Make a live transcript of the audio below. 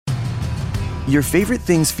Your favorite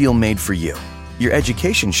things feel made for you. Your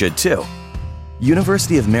education should too.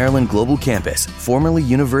 University of Maryland Global Campus, formerly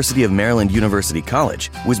University of Maryland University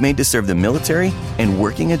College, was made to serve the military and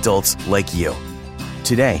working adults like you.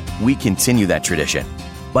 Today, we continue that tradition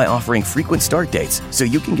by offering frequent start dates so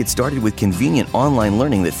you can get started with convenient online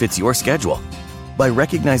learning that fits your schedule, by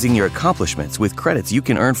recognizing your accomplishments with credits you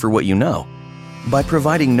can earn for what you know, by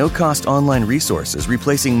providing no-cost online resources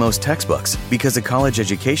replacing most textbooks because a college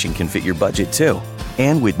education can fit your budget too,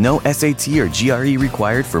 and with no SAT or GRE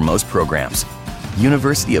required for most programs.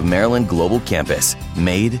 University of Maryland Global Campus,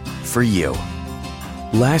 made for you.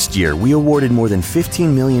 Last year, we awarded more than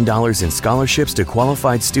 $15 million in scholarships to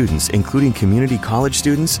qualified students, including community college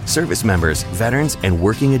students, service members, veterans, and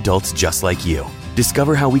working adults just like you.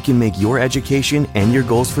 Discover how we can make your education and your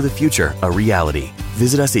goals for the future a reality.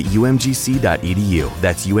 Visit us at umgc.edu.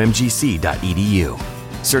 That's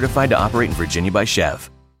umgc.edu. Certified to operate in Virginia by Chev.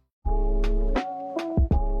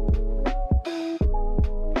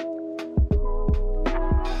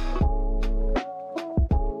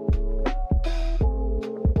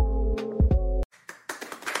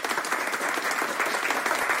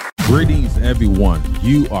 Greetings, everyone.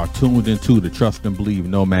 You are tuned into the Trust and Believe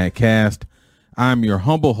Nomad Cast. I'm your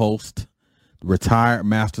humble host, retired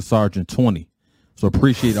Master Sergeant 20. So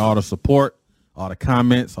appreciate all the support, all the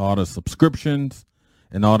comments, all the subscriptions,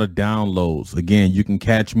 and all the downloads. Again, you can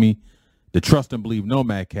catch me, the Trust and Believe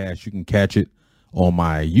Nomad Cast. You can catch it on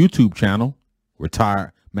my YouTube channel,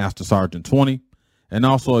 retired Master Sergeant 20. And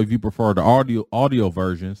also, if you prefer the audio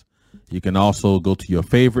versions, you can also go to your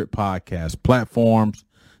favorite podcast platforms,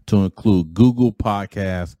 to include Google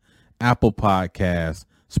Podcasts, Apple Podcasts,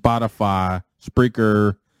 Spotify,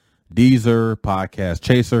 Spreaker, Deezer, Podcast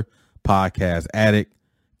Chaser, Podcast Addict,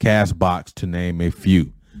 Castbox, to name a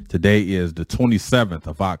few. Today is the 27th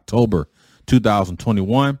of October,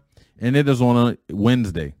 2021, and it is on a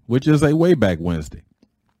Wednesday, which is a way back Wednesday.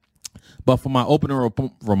 But for my opening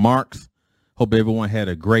remarks, hope everyone had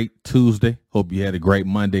a great Tuesday. Hope you had a great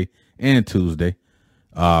Monday and Tuesday.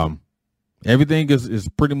 Everything is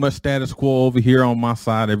pretty much status quo over here on my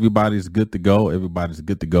side. Everybody's good to go. Everybody's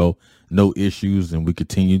good to go. No issues, and we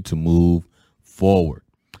continue to move forward.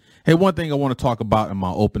 Hey, one thing I want to talk about in my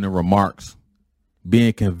opening remarks,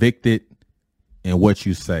 being convicted in what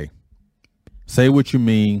you say. Say what you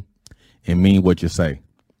mean and mean what you say.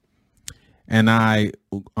 And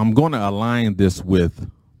I'm going to align this with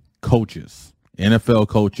coaches, NFL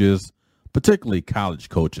coaches, particularly college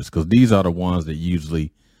coaches, because these are the ones that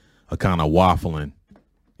usually are kind of waffling,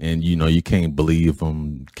 and you can't believe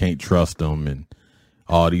them, can't trust them, and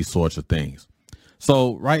all these sorts of things.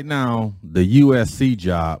 So right now, the USC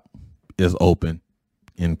job is open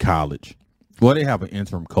in college. Well, they have an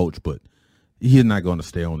interim coach, but he's not going to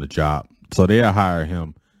stay on the job. So they'll hire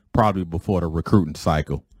him probably before the recruiting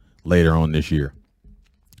cycle later on this year.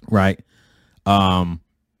 Right. And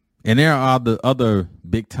there are the other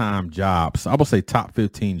big time jobs. I would say top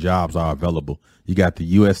 15 jobs are available. You got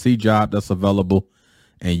the USC job that's available,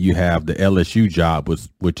 and you have the LSU job,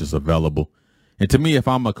 which is available. And to me, if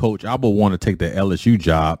I'm a coach, I would want to take the LSU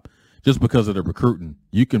job just because of the recruiting.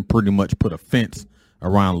 You can pretty much put a fence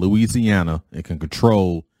around Louisiana and can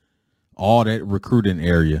control all that recruiting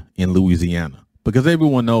area in Louisiana, because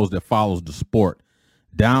everyone knows that follows the sport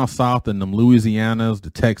down south in them Louisianas, the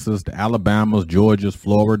Texas, the Alabamas, Georgias,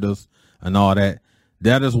 Floridas, and all that.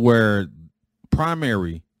 That is where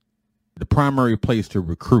the primary place to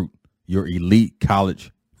recruit your elite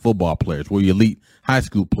college football players, where your elite high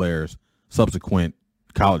school players, subsequent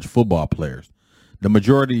college football players. The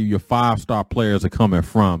majority of your 5-star players are coming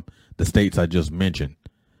from the states I just mentioned,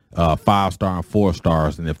 5-star and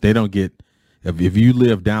 4-stars. And if they don't get, if you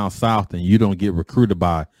live down south and you don't get recruited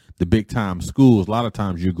by the big time schools, a lot of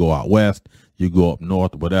times you go out west, you go up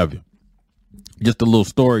north, whatever. Just a little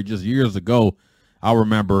story. Just years ago, I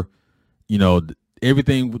remember,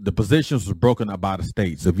 everything, the positions was broken up by the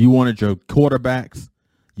states. If you wanted your quarterbacks,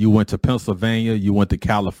 you went to Pennsylvania, you went to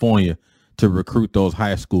California to recruit those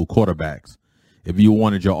high school quarterbacks. If you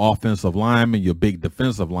wanted your offensive linemen, your big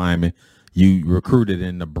defensive linemen, you recruited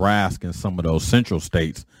in Nebraska and some of those central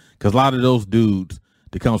states, because a lot of those dudes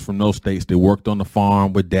that comes from those states, they worked on the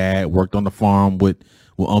farm with dad, worked on the farm with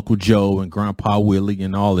Uncle Joe and Grandpa Willie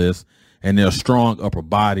and all this, and they're a strong upper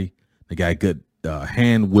body. They got good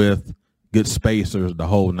hand width, good spacers, the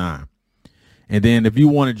whole nine. And then if you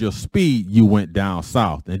wanted your speed, you went down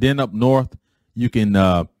south. And then up north, you can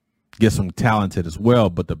get some talented as well.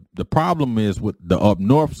 But the problem is with the up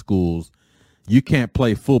north schools, you can't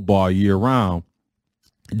play football year round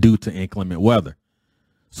due to inclement weather.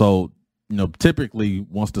 So, typically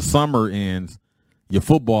once the summer ends, your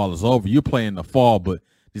football is over. You're playing the fall, but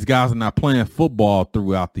these guys are not playing football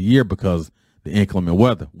throughout the year because the inclement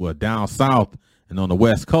weather. Well, down south and on the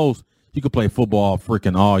West Coast, you could play football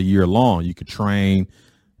freaking all year long. You could train,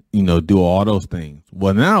 do all those things.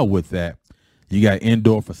 Well, now with that, you got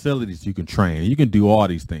indoor facilities you can train. You can do all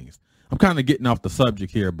these things. I'm kind of getting off the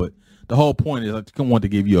subject here, but the whole point is I just want to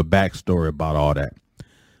give you a backstory about all that.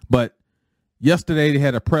 But yesterday they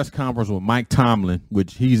had a press conference with Mike Tomlin,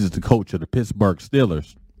 which he's the coach of the Pittsburgh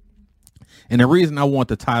Steelers. And the reason I want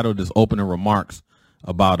to title this opening remarks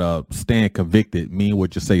about staying convicted, mean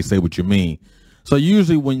what you say what you mean. So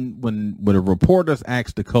usually when the reporters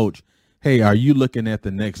ask the coach, hey, are you looking at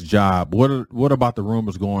the next job? What about the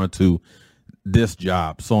rumors going to this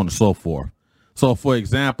job, so on and so forth? So, for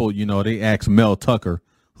example, they asked Mel Tucker,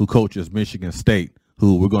 who coaches Michigan State,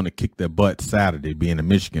 who we're going to kick their butt Saturday, being a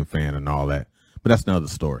Michigan fan and all that. But that's another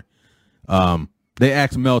story. They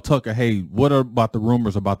asked Mel Tucker, hey, what about the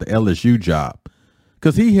rumors about the LSU job?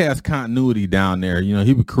 Because he has continuity down there.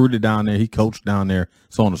 He recruited down there. He coached down there,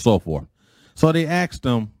 so on and so forth. So they asked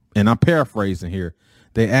him, and I'm paraphrasing here,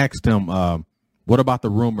 they asked him, what about the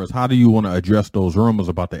rumors? How do you want to address those rumors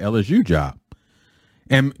about the LSU job?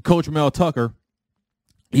 And Coach Mel Tucker,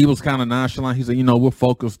 he was kind of nonchalant. He said, we're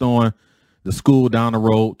focused on the school down the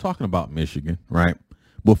road, talking about Michigan, right?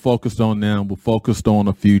 We're focused on them. We're focused on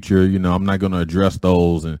the future. I'm not going to address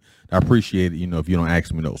those. And I appreciate it, if you don't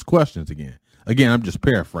ask me those questions again. Again, I'm just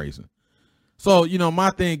paraphrasing. So, my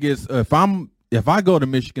thing is, if I go to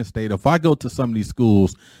Michigan State, if I go to some of these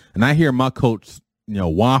schools and I hear my coach,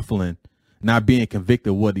 waffling, not being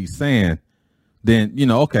convicted of what he's saying, then,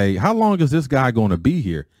 okay, how long is this guy going to be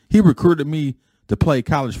here? He recruited me to play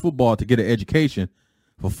college football to get an education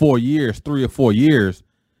for 4 years, 3 or 4 years.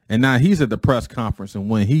 And now he's at the press conference. And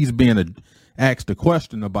when he's being asked a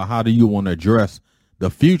question about how do you want to address the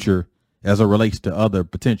future as it relates to other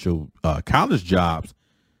potential college jobs,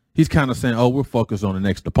 he's kind of saying, oh, we're focused on the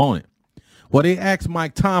next opponent. Well, they asked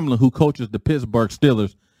Mike Tomlin, who coaches the Pittsburgh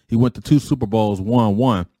Steelers. He went to 2 Super Bowls, won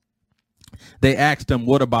 1. They asked him,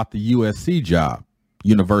 what about the USC job,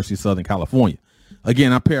 University of Southern California?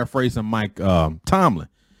 Again, I'm paraphrasing Mike Tomlin.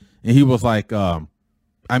 And he was like,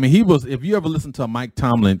 if you ever listen to a Mike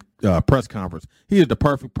Tomlin press conference, he is the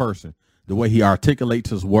perfect person. The way he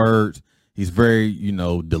articulates his words, he's very,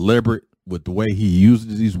 deliberate with the way he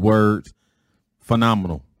uses these words.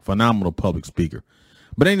 Phenomenal public speaker.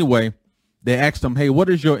 But anyway, they asked him, hey, what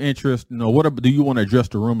is your interest? Do you want to address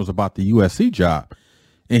the rumors about the USC job?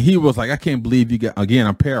 And he was like, I can't believe you got, again,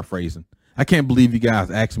 I'm paraphrasing. I can't believe you guys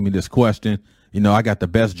asking me this question. I got the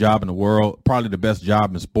best job in the world, probably the best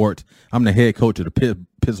job in sports. I'm the head coach of the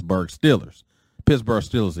Pittsburgh Steelers. Pittsburgh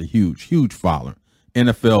Steelers are huge, huge following,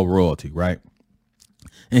 NFL royalty, right?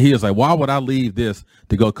 And he was like, why would I leave this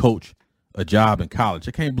to go coach a job in college?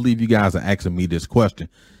 I can't believe you guys are asking me this question.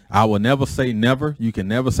 I will never say never. You can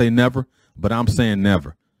never say never, but I'm saying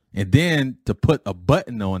never. And then to put a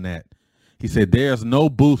button on that, he said, there's no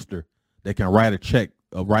booster that can write a check.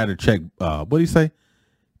 What do you say?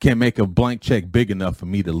 Can't make a blank check big enough for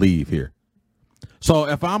me to leave here. So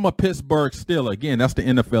if I'm a Pittsburgh Steeler, again, that's the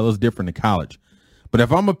NFL. It's different than college. But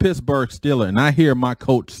if I'm a Pittsburgh Steeler and I hear my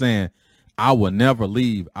coach saying, I will never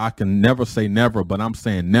leave, I can never say never, but I'm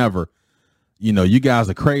saying never. You guys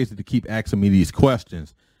are crazy to keep asking me these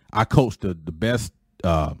questions. I coached the best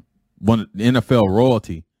one NFL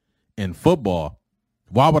royalty in football.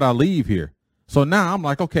 Why would I leave here? So now I'm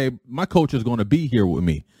like, okay, my coach is going to be here with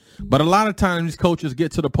me. But a lot of times these coaches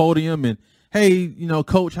get to the podium and, hey,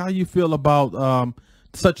 coach, how you feel about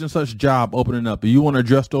such and such job opening up? Do you want to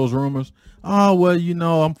address those rumors? Oh,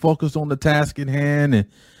 well, I'm focused on the task at hand. And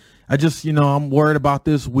I just, I'm worried about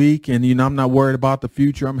this week. And, I'm not worried about the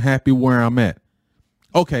future. I'm happy where I'm at.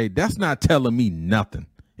 Okay, that's not telling me nothing.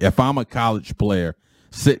 If I'm a college player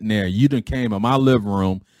sitting there, you done came in my living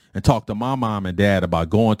room and talked to my mom and dad about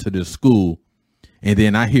going to this school, and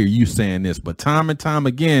then I hear you saying this. But time and time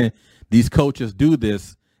again, these coaches do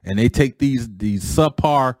this, and they take these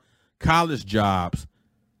subpar college jobs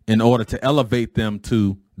in order to elevate them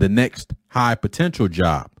to the next high potential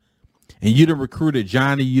job. And you done recruited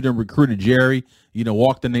Johnny, you done recruited Jerry, you done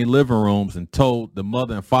walked in their living rooms and told the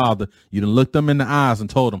mother and father, you done looked them in the eyes and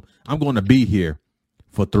told them, I'm going to be here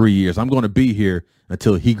for 3 years. I'm going to be here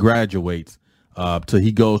until he graduates, till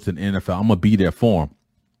he goes to the NFL. I'm going to be there for him.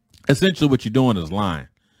 Essentially what you're doing is lying.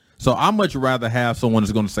 So I'd much rather have someone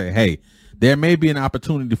that's going to say, hey, there may be an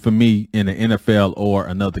opportunity for me in the NFL or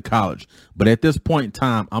another college, but at this point in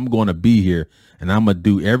time, I'm going to be here and I'm going to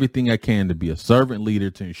do everything I can to be a servant leader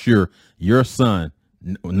to ensure your son,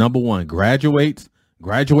 number one, graduates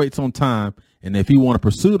on time, And if he want to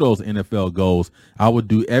pursue those NFL goals, I would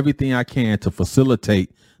do everything I can to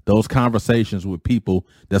facilitate those conversations with people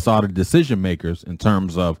that's all the decision makers in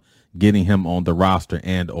terms of getting him on the roster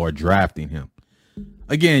and or drafting him.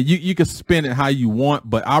 Again, you can spin it how you want,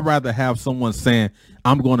 but I'd rather have someone saying,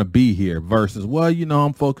 I'm going to be here versus, well,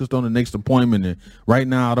 I'm focused on the next appointment. And right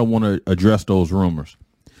now I don't want to address those rumors.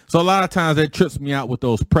 So a lot of times that trips me out with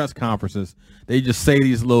those press conferences. They just say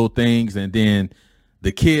these little things, and then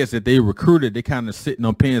the kids that they recruited, they kind of sitting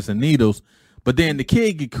on pins and needles. But then the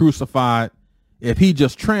kid get crucified if he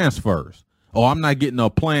just transfers. Oh, I'm not getting no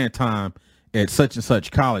playing time at such and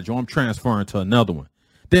such college, or I'm transferring to another one.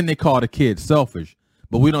 Then they call the kid selfish.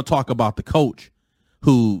 But we don't talk about the coach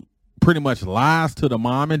who pretty much lies to the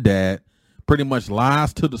mom and dad, pretty much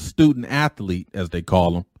lies to the student athlete, as they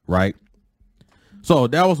call them, right? So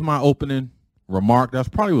that was my opening remark.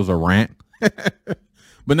 That probably was a rant.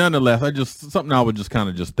 But nonetheless, something I was just kind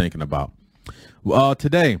of just thinking about.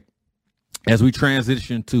 Today, as we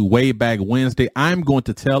transition to Way Back Wednesday, I'm going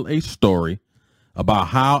to tell a story about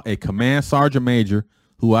how a command sergeant major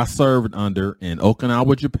who I served under in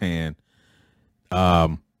Okinawa, Japan,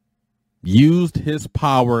 used his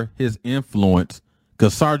power, his influence,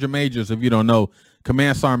 because sergeant majors, if you don't know,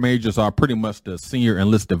 command sergeant majors are pretty much the senior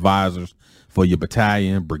enlisted advisors for your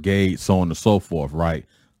battalion, brigade, so on and so forth, right?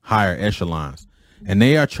 Higher echelons. And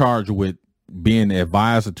they are charged with being the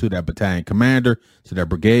advisor to that battalion commander, to that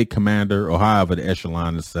brigade commander, or however the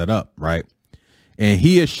echelon is set up, right? And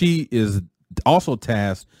he or she is also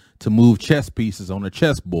tasked to move chess pieces on the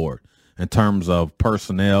chessboard in terms of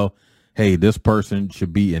personnel. Hey, this person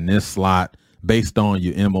should be in this slot based on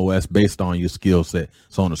your MOS, based on your skill set,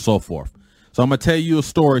 so on and so forth. So I'm going to tell you a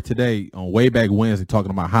story today on Way Back Wednesday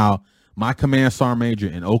talking about how my command sergeant major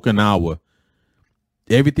in Okinawa,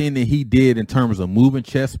 everything that he did in terms of moving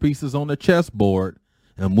chess pieces on the chessboard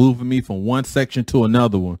and moving me from one section to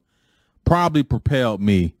another one probably propelled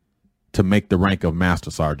me to make the rank of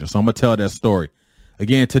master sergeant. So I'm going to tell that story.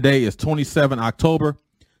 Again, today is 27 October,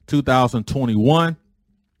 2021.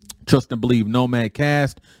 Trust and Believe Nomad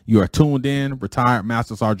Cast. You are tuned in, retired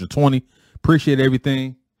Master Sergeant 20. Appreciate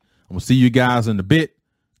everything. I'm going to see you guys in a bit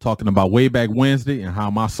talking about Way Back Wednesday and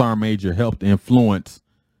how my sergeant major helped influence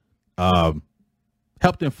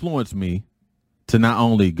me to not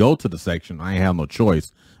only go to the section, I ain't have no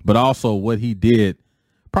choice, but also what he did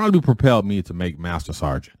probably propelled me to make Master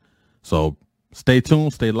Sergeant. So stay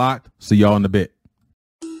tuned, stay locked. See y'all in a bit.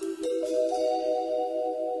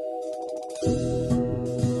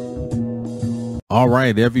 All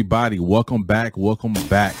right, everybody, welcome back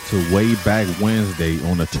to Way Back Wednesday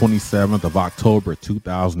on the 27th of October,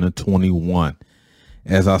 2021.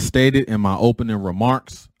 As I stated in my opening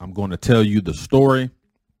remarks, I'm going to tell you the story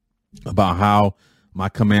about how my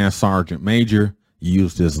command sergeant major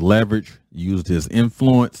used his leverage, used his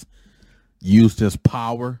influence, used his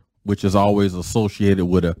power, which is always associated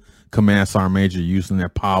with a command sergeant major using their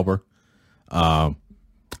power,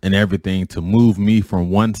 and everything to move me from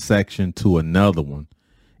one section to another one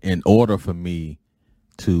in order for me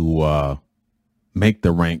to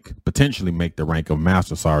potentially make the rank of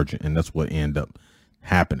master sergeant. And that's what ended up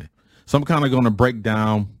happening. So I'm kind of going to break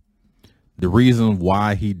down the reason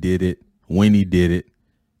why he did it, when he did it,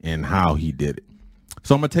 and how he did it.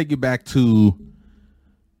 So I'm going to take you back to,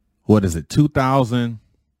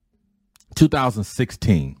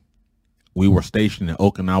 2016. We were stationed in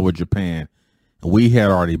Okinawa, Japan. We had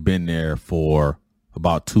already been there for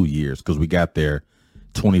about 2 years because we got there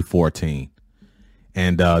 2014.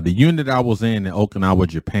 And the unit I was in Okinawa,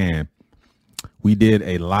 Japan, we did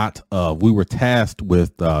we were tasked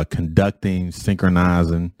with conducting,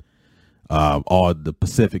 synchronizing all the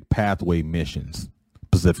Pacific Pathway missions.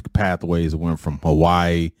 Pacific Pathways went from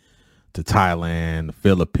Hawaii to Thailand, the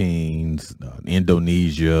Philippines,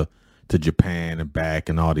 Indonesia, to Japan and back,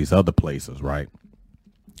 and all these other places, right?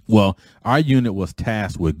 Well, our unit was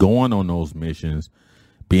tasked with going on those missions,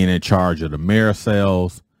 being in charge of the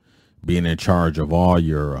maricels, being in charge of all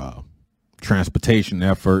your transportation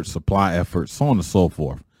efforts, supply efforts, so on and so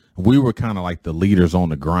forth. We were kind of like the leaders on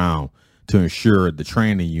the ground to ensure the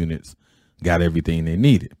training units got everything they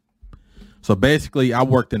needed. So basically, I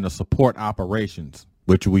worked in the support operations,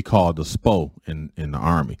 which we call the SPO in the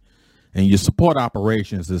Army. And your support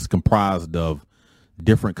operations is comprised of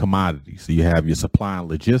different commodities. So you have your supply and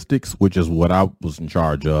logistics, which is what I was in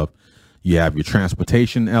charge of. You have your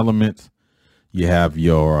transportation elements. You have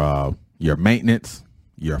your maintenance,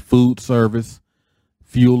 your food service,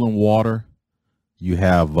 fuel and water. You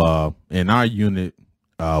have in our unit,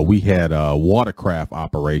 we had watercraft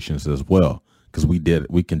operations as well, because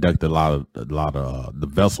we conducted a lot of the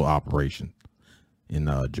vessel operation in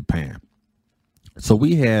Japan. So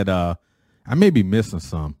we had, I may be missing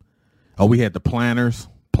some. Oh, we had the planners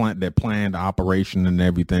that planned the operation and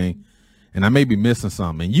everything. And I may be missing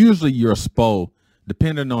some. And usually your SPO,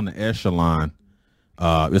 depending on the echelon,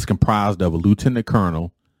 is comprised of a lieutenant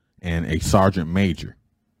colonel and a sergeant major.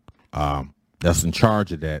 That's in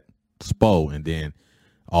charge of that SPO. And then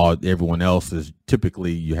everyone else is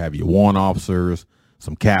typically, you have your warrant officers,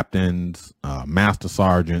 some captains, master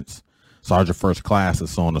sergeants, sergeant first class, and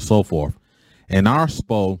so on and so forth. And our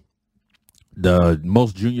SPO, the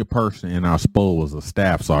most junior person in our SPO was a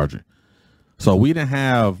staff sergeant. So we didn't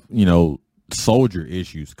have, soldier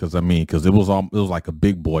issues because it was like a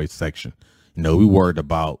big boy section. We worried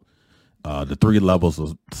about the 3 levels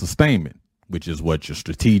of sustainment, which is what your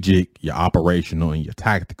strategic, your operational, and your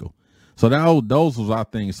tactical. So those was our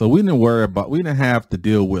things. So we didn't have to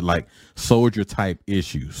deal with like soldier type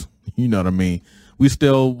issues. You know what I mean? We had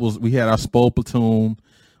our SPO platoon.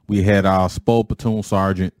 We had our SPO platoon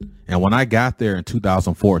sergeant. And when I got there in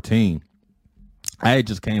 2014, I had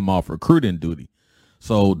just came off recruiting duty.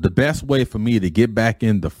 So the best way for me to get back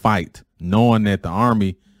in the fight, knowing that the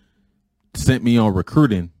Army sent me on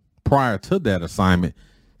recruiting prior to that assignment,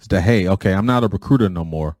 is that, hey, okay, I'm not a recruiter no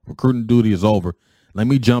more. Recruiting duty is over. Let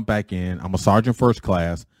me jump back in. I'm a sergeant first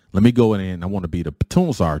class. Let me go in. I want to be the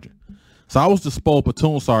platoon sergeant. So I was the SPO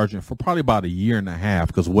platoon sergeant for probably about 1.5 years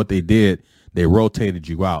because what they did, they rotated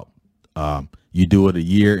you out. You do it a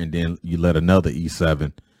year and then you let another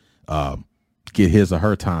E7 get his or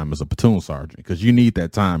her time as a platoon sergeant because you need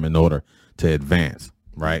that time in order to advance,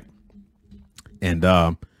 right? And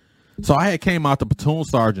so I had came out the platoon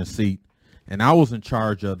sergeant seat, and I was in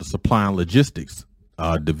charge of the supply and logistics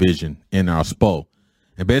division in our SPO.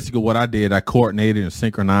 And basically what I did, I coordinated and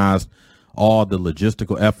synchronized all the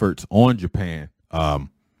logistical efforts on Japan.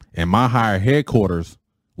 And my higher headquarters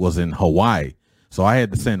was in Hawaii. So I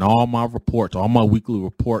had to send all my reports, all my weekly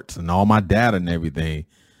reports and all my data and everything.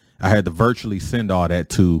 I had to virtually send all that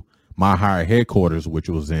to my higher headquarters, which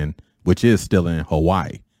is still in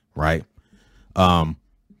Hawaii. Right.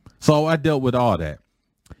 So I dealt with all that.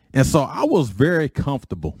 And so I was very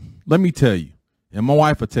comfortable. Let me tell you, and my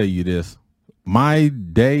wife will tell you this. My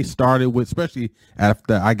day started with, especially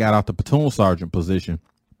after I got out the platoon sergeant position,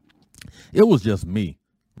 it was just me,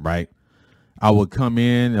 right? I would come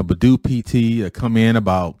in, I would do PT, I'd come in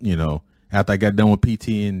about, after I got done with PT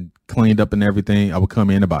and cleaned up and everything, I would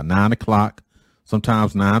come in about 9 o'clock,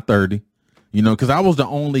 sometimes 9:30, because I was the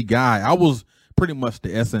only guy. I was pretty much the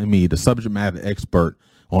SME, the subject matter expert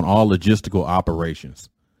on all logistical operations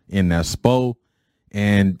in that SPO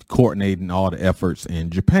and coordinating all the efforts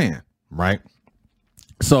in Japan, right?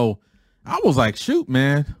 So I was like, shoot,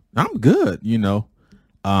 man, I'm good, and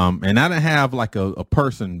I didn't have like a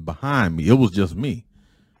person behind me. It was just me.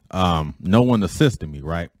 No one assisted me,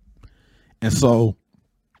 right? And so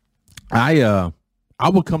I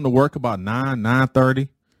would come to work about 9:30.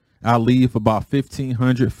 I leave about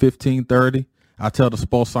 15:30. I tell the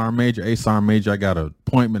SPO sergeant major, hey, sergeant major, I got an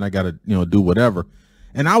appointment. I got to, do whatever.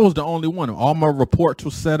 And I was the only one. All my reports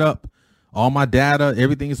were set up. All my data,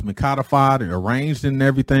 everything's been codified and arranged and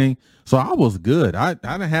everything. So I was good. I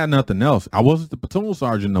didn't have nothing else. I wasn't the platoon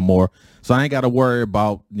sergeant no more. So I ain't got to worry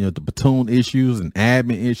about, the platoon issues and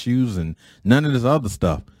admin issues and none of this other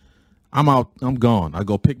stuff. I'm out. I'm gone. I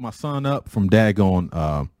go pick my son up from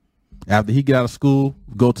daggone, after he get out of school,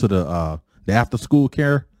 go to the after school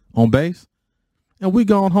care on base, and we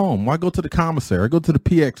going home. I go to the commissary, I go to the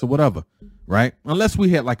PX or whatever, right? Unless we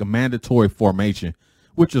had like a mandatory formation,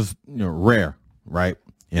 which is rare, right,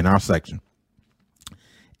 in our section.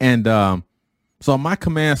 And so my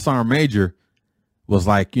command sergeant major was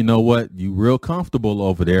like, you know what, you real comfortable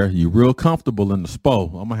over there. You real comfortable in the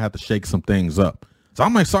SPO. I'm gonna have to shake some things up. So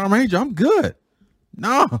I'm like, sergeant major, I'm good.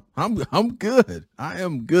 No, I'm good. I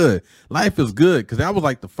am good. Life is good. Cause that was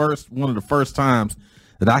like one of the first times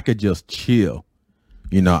that I could just chill.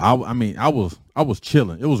 I was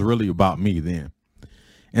chilling. It was really about me then.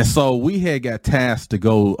 And so we had got tasked to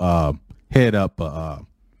go head up a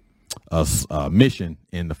mission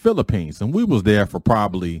in the Philippines. And we was there for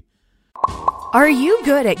probably. Are you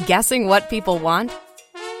good at guessing what people want?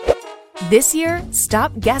 This year,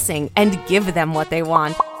 stop guessing and give them what they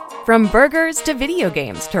want. From burgers to video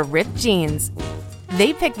games to ripped jeans.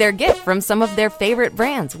 They pick their gift from some of their favorite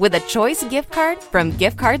brands with a choice gift card from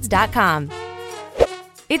giftcards.com.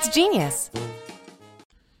 It's genius.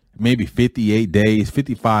 Maybe 58 days,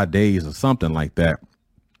 55 days or something like that.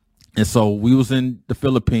 And so we was in the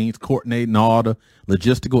Philippines coordinating all the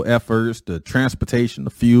logistical efforts, the transportation,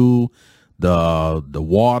 the fuel, the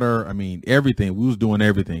water. Everything. We was doing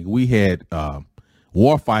everything. We had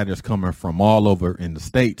war fighters coming from all over in the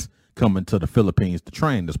States coming to the Philippines to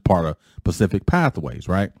train as part of Pacific Pathways,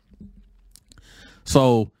 right?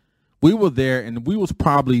 So we were there, and we was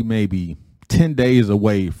probably maybe 10 days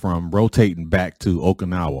away from rotating back to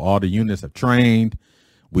Okinawa. All the units have trained.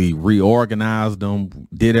 We reorganized them,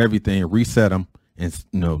 did everything, reset them, and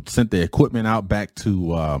sent the equipment out back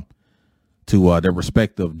to their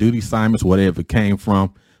respective duty assignments, whatever it came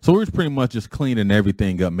from. So we was pretty much just cleaning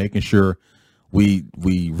everything up, making sure we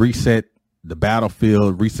reset the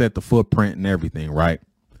battlefield, reset the footprint and everything, right?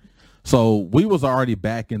 So we was already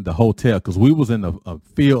back in the hotel because we was in a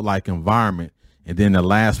field-like environment. And then the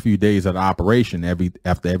last few days of the operation,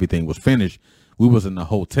 after everything was finished, we was in the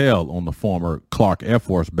hotel on the former Clark Air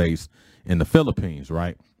Force Base in the Philippines,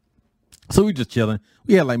 right? So we just chilling.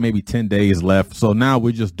 We had like maybe 10 days left. So now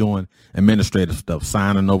we're just doing administrative stuff,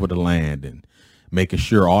 signing over the land and making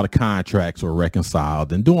sure all the contracts were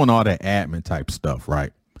reconciled and doing all that admin type stuff,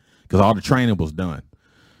 right? Because all the training was done.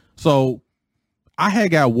 So I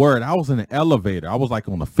had got word. I was in an elevator. I was like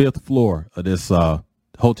on the 5th floor of this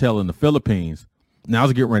hotel in the Philippines. Now I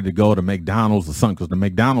was getting ready to go to McDonald's or something because the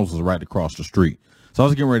McDonald's was right across the street. So I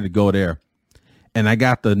was getting ready to go there. And I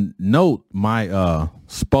got the note, my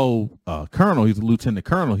SPO colonel, he's a lieutenant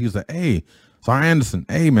colonel. He's like, hey, Sergeant Anderson,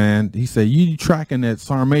 hey, man. He said, you tracking that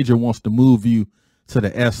Sergeant Major wants to move you to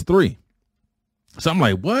the S3. So I'm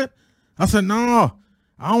like, what? I said, no,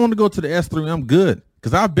 I don't want to go to the S3. I'm good.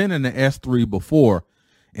 Because I've been in the S3 before.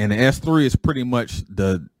 And the S3 is pretty much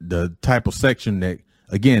the type of section that,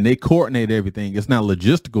 again, they coordinate everything. It's not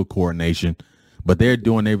logistical coordination, but they're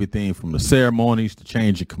doing everything from the ceremonies to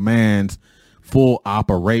change of commands, full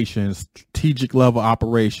operations, strategic level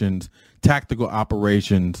operations, tactical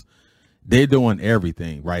operations. They're doing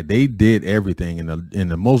everything, right? They did everything. And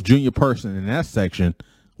the most junior person in that section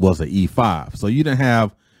was an E5. So you didn't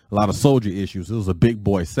have a lot of soldier issues. It was a big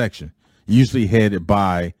boy section, usually headed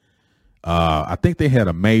by, I think they had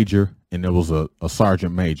a major and there was a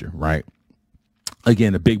sergeant major, right?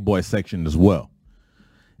 Again, a big boy section as well.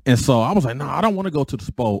 And so I was like, no, I don't want to go to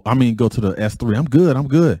the SPO. Go to the S3. I'm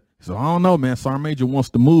good. So I don't know, man. Sergeant Major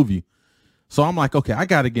wants to move you. So I'm like, okay, I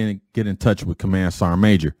got to get in touch with Command Sergeant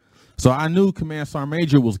Major. So I knew Command Sergeant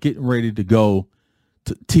Major was getting ready to go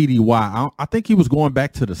to TDY. I think he was going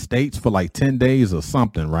back to the States for like 10 days or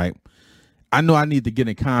something, right? I know I need to get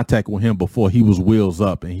in contact with him before he was wheels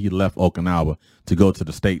up and he left Okinawa to go to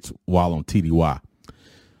the States while on TDY.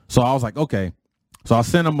 So I was like, okay. So I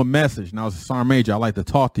sent him a message and I was like, Sergeant Major, I'd like to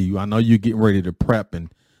talk to you. I know you're getting ready to prep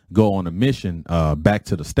and go on a mission back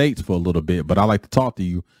to the States for a little bit, but I'd like to talk to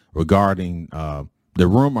you regarding the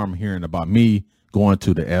rumor I'm hearing about me going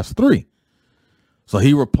to the S3. So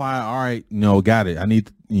he replied, all right, got it. I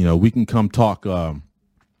need, we can come talk on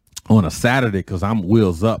a Saturday because I'm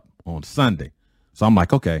wheels up on Sunday. So I'm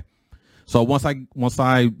like, okay. So once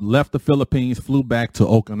I left the Philippines, flew back to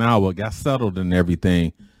Okinawa, got settled and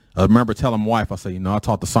everything, I remember telling my wife, I said, I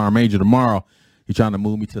talked to Sergeant Major tomorrow. He's trying to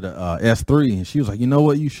move me to the S3. And she was like, you know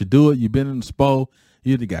what? You should do it. You've been in the SPO.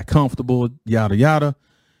 You got comfortable, yada, yada.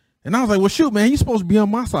 And I was like, well, shoot, man, you're supposed to be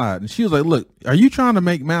on my side. And she was like, look, are you trying to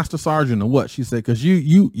make Master Sergeant or what? She said, because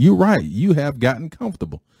you're right. You have gotten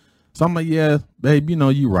comfortable. So I'm like, yeah, babe,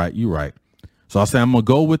 you're right. So I said, I'm going to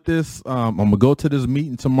go with this. I'm going to go to this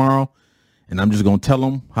meeting tomorrow. And I'm just going to tell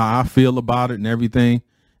them how I feel about it and everything.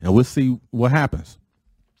 And we'll see what happens.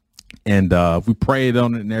 And we prayed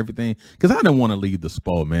on it and everything, because I didn't want to leave the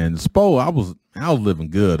SPO, man. The SPO, I was living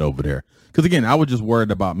good over there. Because again, I was just worried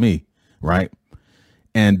about me, right?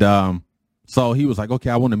 And so he was like, okay,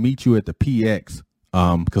 I want to meet you at the PX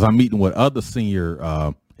because I'm meeting with other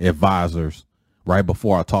senior advisors right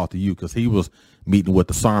before I talk to you, because he was meeting with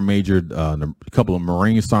the Sergeant Major, a couple of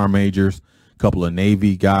Marine Sergeant Majors, a couple of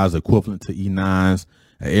Navy guys equivalent to E9s,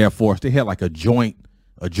 Air Force. They had like a joint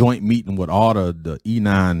meeting with all the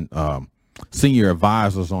E9 senior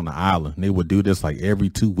advisors on the island. And they would do this like every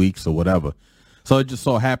 2 weeks or whatever. So it just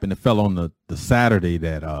so happened it fell on the Saturday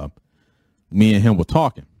that me and him were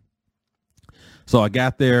talking. So I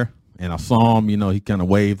got there and I saw him, he kind of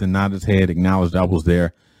waved and nodded his head, acknowledged I was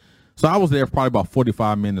there. So I was there for probably about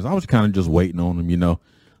 45 minutes. I was kind of just waiting on him,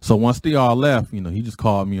 So once they all left, he just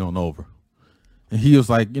called me on over. And he was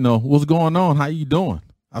like, what's going on? How you doing?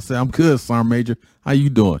 I said, I'm good, Sergeant Major. How you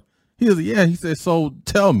doing? He was like, yeah. He said, so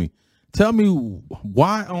tell me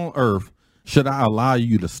why on earth should I allow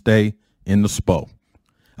you to stay in the SPO?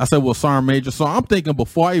 I said, well, Sergeant Major, so I'm thinking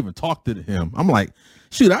before I even talked to him, I'm like,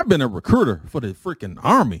 shoot, I've been a recruiter for the freaking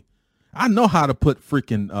Army. I know how to put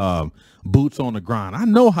freaking boots on the ground. I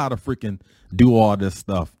know how to freaking do all this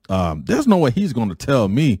stuff. There's no way he's going to tell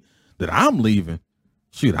me that I'm leaving.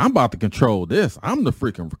 Shoot, I'm about to control this. I'm the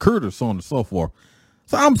freaking recruiter, so on and so forth.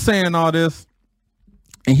 So I'm saying all this,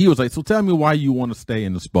 and he was like, so tell me why you want to stay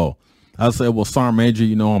in the SPO. I said, well, Sergeant Major,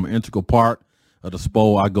 you know, I'm an integral part of the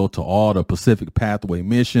SPO. I go to all the Pacific Pathway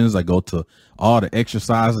missions. I go to all the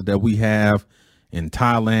exercises that we have in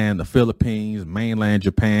Thailand, the Philippines, mainland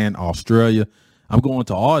Japan, Australia. I'm going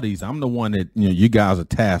to all these. I'm the one that, you know, you guys are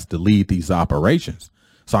tasked to lead these operations.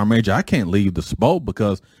 Sergeant Major, I can't leave the SPO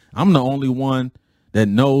because I'm the only one that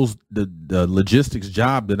knows the logistics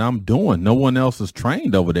job that I'm doing. No one else is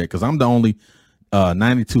trained over there because I'm the only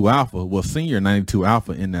 92 Alpha, well, senior 92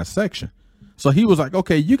 Alpha in that section. So he was like,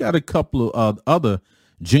 okay, you got a couple of other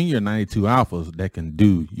junior 92 Alphas that can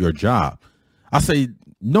do your job. I say,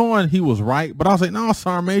 knowing he was right, but I was like, no,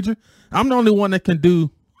 Sergeant Major, I'm the only one that can do,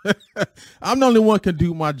 I'm the only one can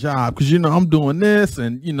do my job because, you know, I'm doing this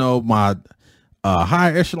and, you know, my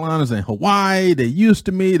higher echeloners in Hawaii, they used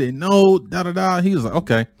to me, they know, da-da-da. He was like,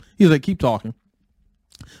 okay. He's like, keep talking.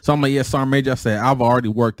 So I'm like, yes, Sergeant Major. I said, I've already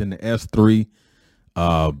worked in the S3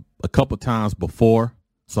 a couple times before.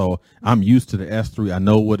 So I'm used to the S3. I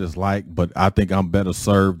know what it's like, but I think I'm better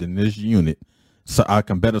served in this unit. So I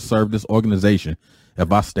can better serve this organization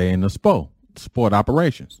if I stay in the SPO, sport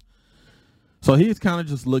operations. So he's kind of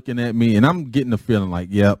just looking at me, and I'm getting the feeling like,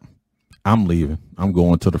 yep, I'm leaving. I'm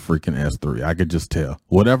going to the freaking S3. I could just tell.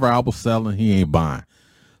 Whatever I was selling, he ain't buying.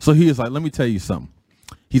 So he was like, let me tell you something.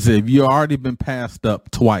 He said, if you already been passed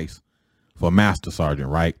up twice for Master Sergeant,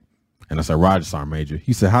 right? And I said, Roger, Sergeant Major.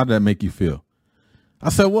 He said, how did that make you feel? I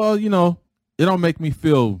said, well, you know, it don't make me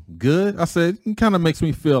feel good. I said, it kind of makes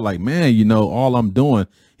me feel like, man, you know, all I'm doing.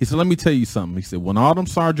 He said, let me tell you something. He said, when all them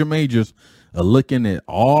Sergeant Majors are looking at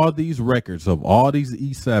all these records of all these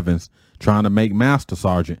E7s trying to make Master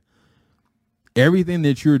Sergeant, everything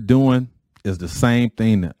that you're doing is the same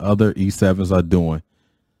thing that other E7s are doing.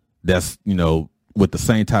 That's, you know, with the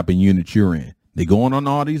same type of unit you're in. They're going on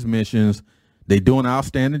all these missions. They do an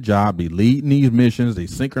outstanding job. They leading these missions. They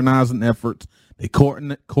synchronizing efforts. They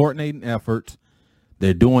coordinating efforts.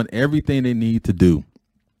 They're doing everything they need to do.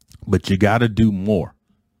 But you got to do more,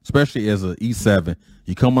 especially as an E7.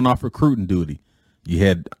 You're coming off recruiting duty. You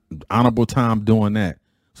had honorable time doing that.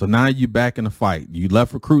 So now you're back in the fight. You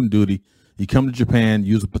left recruiting duty. You come to Japan,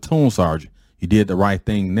 use a platoon sergeant. You did the right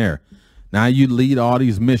thing there. Now you lead all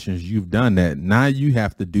these missions. You've done that. Now you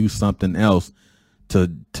have to do something else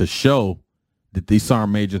to show that these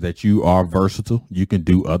Sergeant Majors that you are versatile. You can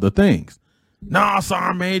do other things. Nah,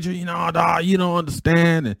 Sergeant Major, you know, you don't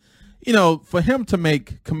understand. And, you know, for him to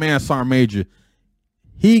make Command Sergeant Major,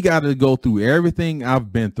 he got to go through everything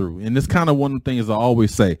I've been through. And it's kind of one of the things I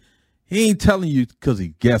always say. He ain't telling you because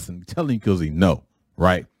he's guessing. He's telling you because he know,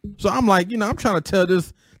 right? So I'm like, you know, I'm trying to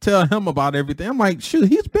tell him about everything. I'm like, shoot,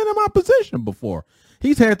 he's been in my position before.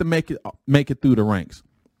 He's had to make it through the ranks.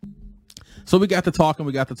 So we got to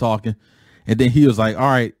talking. And then he was like, all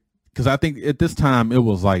right, because I think at this time it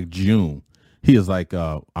was like June. He was like,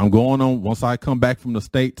 I'm going on, once I come back from the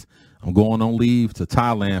States, I'm going on leave to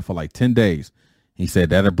Thailand for like 10 days. He said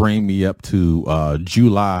that'll bring me up to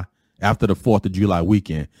July, after the 4th of July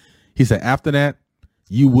weekend. He said, after that,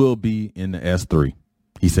 you will be in the S3.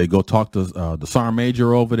 He said, go talk to the Sergeant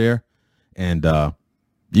Major over there, and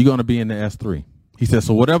you're going to be in the S3. He said,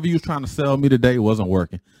 so whatever you was trying to sell me today wasn't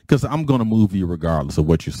working because I'm going to move you regardless of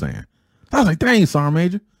what you're saying. I was like, dang, Sergeant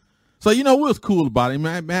Major. So, you know, what's cool about it,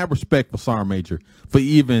 man, I have respect for Sergeant Major for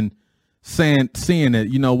even seeing that,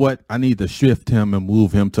 you know what, I need to shift him and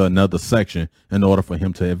move him to another section in order for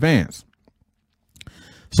him to advance.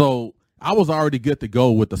 So I was already good to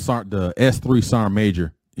go with the S3 Sergeant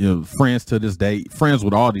Major, you know, friends to this day, friends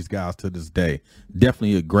with all these guys to this day.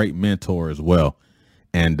 Definitely a great mentor as well.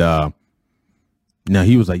 And now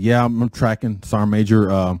he was like, yeah, I'm tracking. Sergeant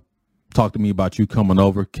Major talked to me about you coming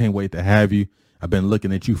over. Can't wait to have you. I've been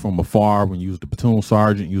looking at you from afar when you was the platoon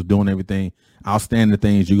sergeant. You was doing everything, outstanding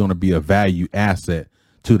things. You're going to be a value asset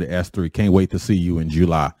to the S3. Can't wait to see you in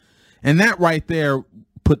July. And that right there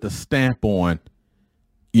put the stamp on,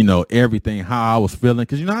 you know, everything, how I was feeling.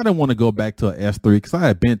 Because, you know, I didn't want to go back to an S3 because I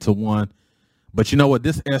had been to one. But you know what?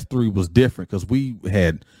 This S3 was different because we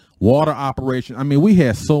had water operation. I mean, we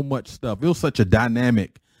had so much stuff. It was such a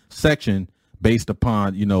dynamic section based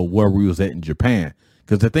upon, you know, where we was at in Japan.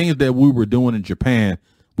 Because the things that we were doing in Japan,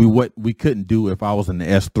 we couldn't do if I was in the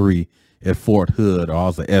S3 at Fort Hood or I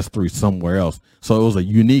was an S3 somewhere else. So it was a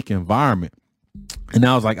unique environment. And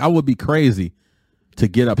I was like, I would be crazy to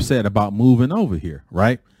get upset about moving over here,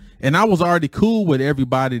 right? And I was already cool with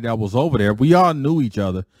everybody that was over there. We all knew each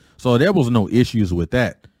other. So there was no issues with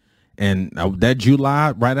that. And that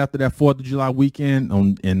July, right after that 4th of July weekend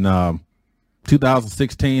in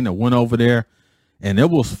 2016, I went over there. and it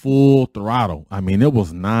was full throttle. I mean, it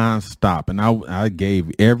was nonstop, and I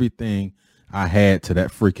gave everything I had to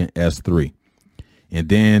that freaking S3. And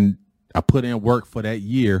then I put in work for that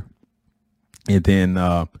year, and then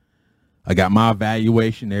I got my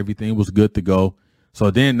evaluation. Everything was good to go.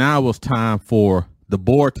 So then now it was time for the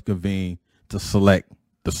board to convene to select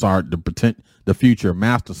the future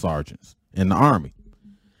master sergeants in the Army.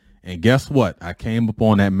 And guess what? I came up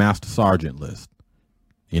on that master sergeant list.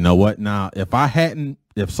 You know what? Now, if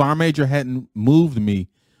Sergeant Major hadn't moved me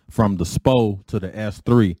from the SPO to the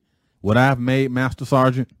S3, would I have made master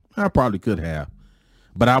sergeant? I probably could have.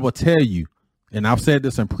 But I will tell you, and I've said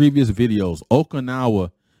this in previous videos,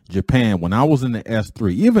 Okinawa, Japan, when I was in the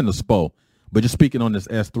S3, even the SPO, but just speaking on this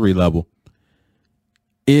S3 level,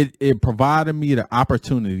 it provided me the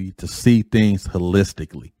opportunity to see things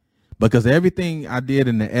holistically. Because everything I did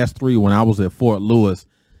in the S3 when I was at Fort Lewis,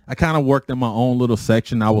 I kind of worked in my own little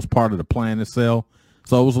section. I was part of the planning cell,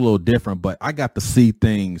 so it was a little different, but I got to see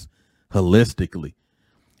things holistically.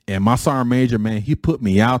 And my Sergeant Major, man, he put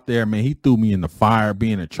me out there, man. He threw me in the fire,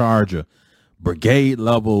 being in charge of brigade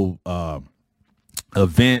level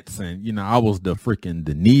events. And, you know, I was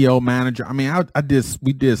the NEO manager. I mean,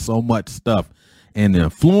 we did so much stuff. And the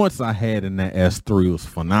influence I had in that S3 was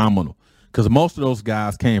phenomenal, because most of those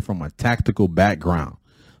guys came from a tactical background.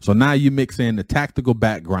 So now you mix in the tactical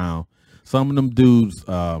background. Some of them dudes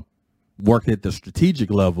worked at the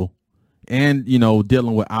strategic level and, you know,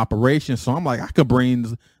 dealing with operations. So I'm like, I could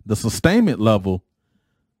bring the sustainment level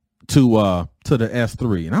to the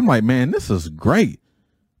S3. And I'm like, man, this is great.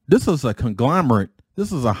 This is a conglomerate.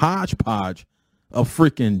 This is a hodgepodge of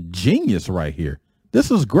freaking genius right here.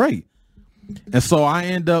 This is great. And so I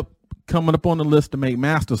end up coming up on the list to make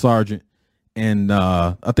master sergeant. And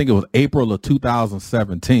I think it was April of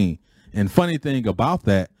 2017. And funny thing about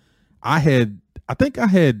that, I think I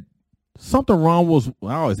had something wrong.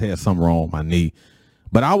 I always had something wrong with my knee,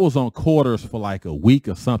 but I was on quarters for like a week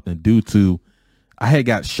or something due to I had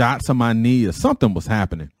got shots on my knee or something was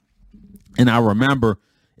happening. And I remember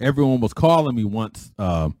everyone was calling me once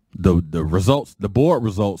the board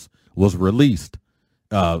results was released.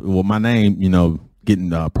 With my name, you know,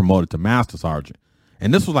 getting promoted to master sergeant.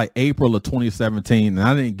 And this was like April of 2017, and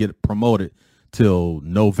I didn't get promoted till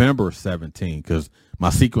November 17 because my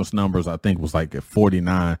sequence numbers, I think, was like at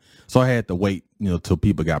 49. So I had to wait, you know, till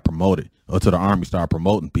people got promoted or till the Army started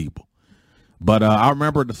promoting people. But I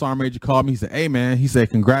remember the Sergeant Major called me. He said, "Hey, man," he said,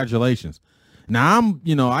 "congratulations." Now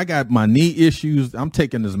I got my knee issues. I'm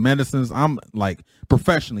taking this medicines. I'm like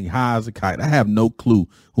professionally high as a kite. I have no clue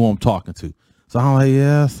who I'm talking to. So I'm like,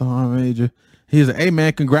 "Yeah, Sergeant Major." He said, "Hey,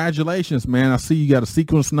 man, congratulations, man. I see you got a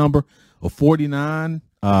sequence number of 49.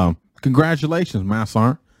 Congratulations, man,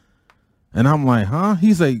 Sergeant." And I'm like, "Huh?"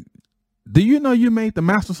 He's like, "Do you know you made the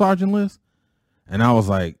master sergeant list?" And I was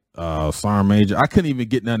like, Sergeant Major, I couldn't even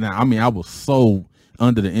get nothing out. I mean, I was so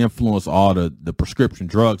under the influence of all the prescription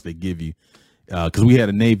drugs they give you, because we had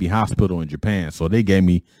a Navy hospital in Japan. So they gave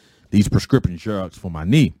me these prescription drugs for my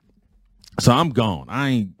knee. So I'm gone.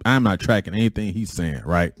 I'm not tracking anything he's saying,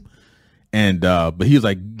 right? And but he's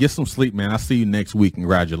like, "Get some sleep, man. I'll see you next week.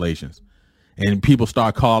 Congratulations." And people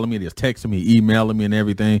start calling me, they're texting me, emailing me and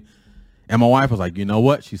everything. And my wife was like, "You know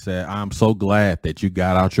what?" She said, "I'm so glad that you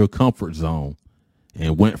got out your comfort zone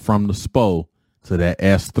and went from the SPO to that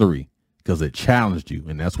S3 because it challenged you,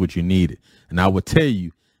 and that's what you needed." And I would tell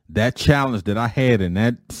you that challenge that I had in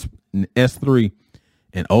that S3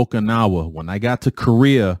 in Okinawa, when I got to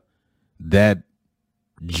Korea that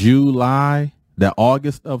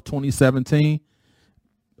August of 2017,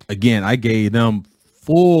 again, I gave them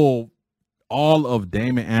all of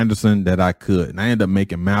Damon Anderson that I could. And I ended up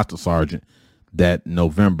making master sergeant that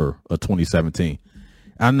November of 2017.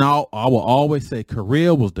 And now I will always say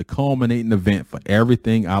Korea was the culminating event for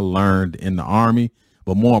everything I learned in the Army,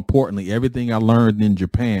 but more importantly, everything I learned in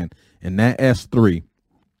Japan. And that S3,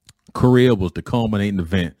 Korea was the culminating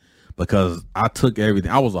event because I took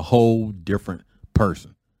everything. I was a whole different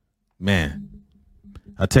person. Man,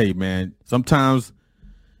 I tell you, man, sometimes,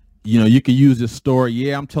 you know, you can use this story.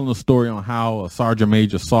 Yeah, I'm telling a story on how a Sergeant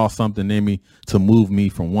Major saw something in me to move me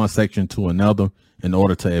from one section to another in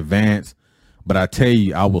order to advance. But I tell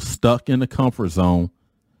you, I was stuck in the comfort zone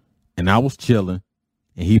and I was chilling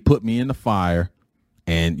and he put me in the fire.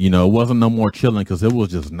 And, you know, it wasn't no more chilling because it was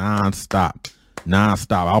just nonstop.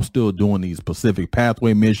 I was still doing these Pacific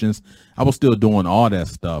Pathway missions. I was still doing all that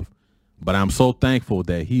stuff. But I'm so thankful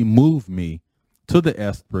that he moved me to the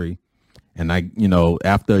S3. And I, you know,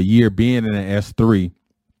 after a year being in the S3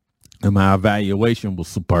 and my evaluation was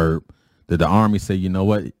superb, that the Army said, "You know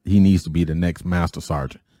what? He needs to be the next master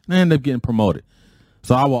sergeant." And I ended up getting promoted.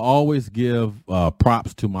 So I will always give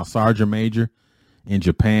props to my sergeant major in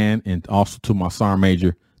Japan and also to my sergeant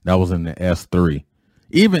major that was in the S3.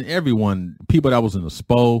 Even everyone, people that was in the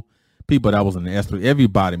SPO, people that was in the S3,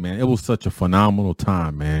 everybody, man, it was such a phenomenal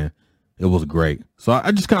time, man. It was great. So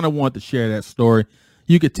I just kind of wanted to share that story.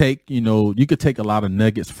 You could take a lot of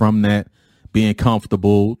nuggets from that, being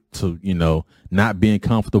comfortable to, not being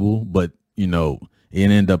comfortable, but, it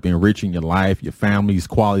end up enriching your life, your family's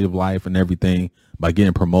quality of life and everything by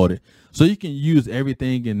getting promoted. So you can use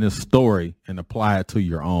everything in this story and apply it to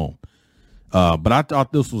your own. But I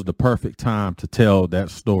thought this was the perfect time to tell that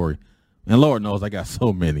story. And Lord knows I got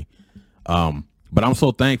so many. But I'm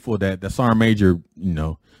so thankful that the sergeant major,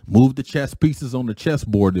 moved the chess pieces on the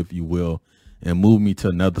chessboard, if you will, and moved me to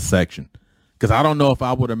another section. Because I don't know if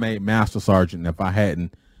I would have made master sergeant if I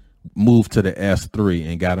hadn't moved to the S3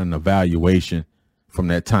 and got an evaluation from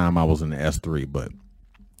that time I was in the S3. But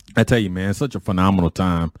I tell you, man, it's such a phenomenal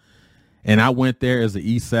time. And I went there as an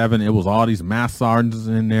E7. It was all these master sergeants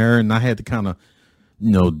in there, and I had to kind of,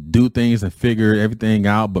 do things and figure everything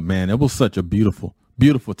out. But man, it was such a beautiful,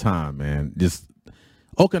 beautiful time, man. Just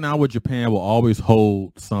Okinawa, Japan will always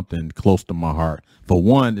hold something close to my heart. For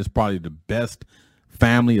one, it's probably the best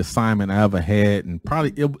family assignment I ever had, and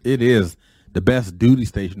probably it is the best duty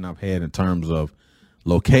station I've had in terms of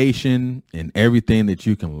location and everything that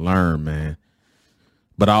you can learn, man.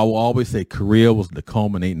 But I will always say Korea was the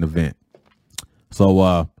culminating event.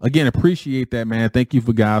 So again, appreciate that, man. Thank you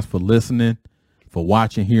guys for listening, for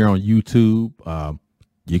watching here on YouTube.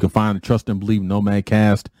 You can find the Trust and Believe Nomad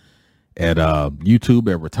Cast at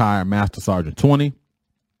YouTube at Retired Master Sergeant 20.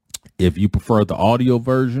 If you prefer the audio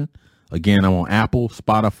version, again, I'm on Apple,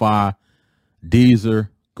 Spotify, Deezer,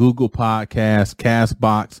 Google Podcasts,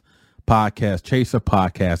 Castbox, Podcast Chaser,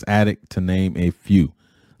 Podcast Addict, to name a few.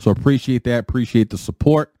 So appreciate that. Appreciate the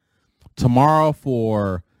support. Tomorrow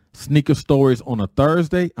for Sneaker Stories on a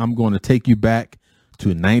Thursday, I'm going to take you back to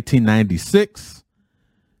 1996.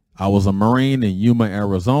 I was a Marine in Yuma,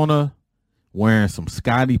 Arizona, wearing some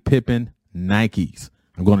Scottie Pippen Nikes.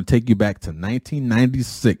 I'm going to take you back to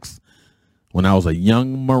 1996 when I was a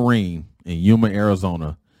young Marine in Yuma,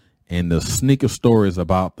 Arizona, and the sneaker stories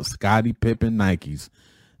about the Scottie Pippen Nikes,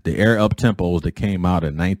 the Air Up Tempos that came out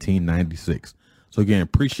in 1996. So again,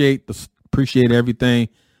 appreciate everything.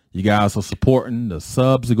 You guys are supporting. The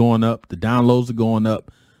subs are going up. The downloads are going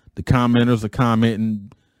up. The commenters are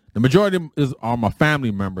commenting. The majority are my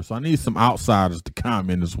family members, so I need some outsiders to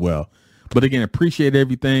comment as well. But again, appreciate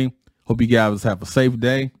everything. Hope you guys have a safe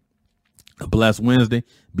day, a blessed Wednesday.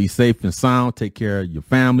 Be safe and sound. Take care of your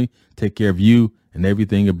family. Take care of you, and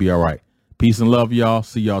everything will be all right. Peace and love, y'all.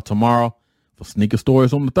 See y'all tomorrow for Sneaker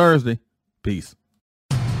Stories on the Thursday. Peace.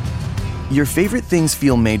 Your favorite things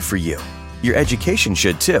feel made for you. Your education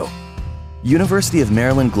should too. University of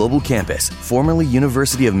Maryland Global Campus, formerly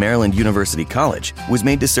University of Maryland University College, was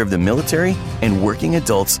made to serve the military and working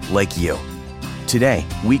adults like you. Today,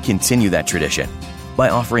 we continue that tradition by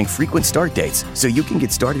offering frequent start dates so you can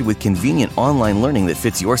get started with convenient online learning that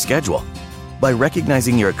fits your schedule, by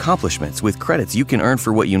recognizing your accomplishments with credits you can earn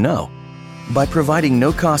for what you know, by providing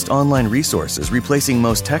no-cost online resources replacing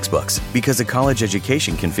most textbooks because a college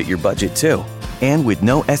education can fit your budget too, and with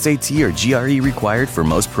no SAT or GRE required for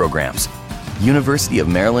most programs. University of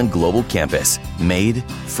Maryland Global Campus, made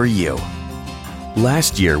for you.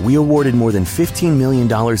 Last year, we awarded more than $15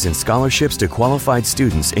 million in scholarships to qualified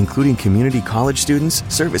students, including community college students,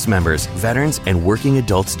 service members, veterans, and working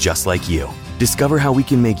adults just like you. Discover how we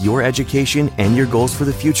can make your education and your goals for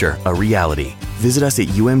the future a reality. Visit us at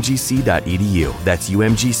umgc.edu. That's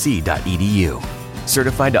umgc.edu.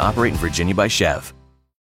 Certified to operate in Virginia by Chev.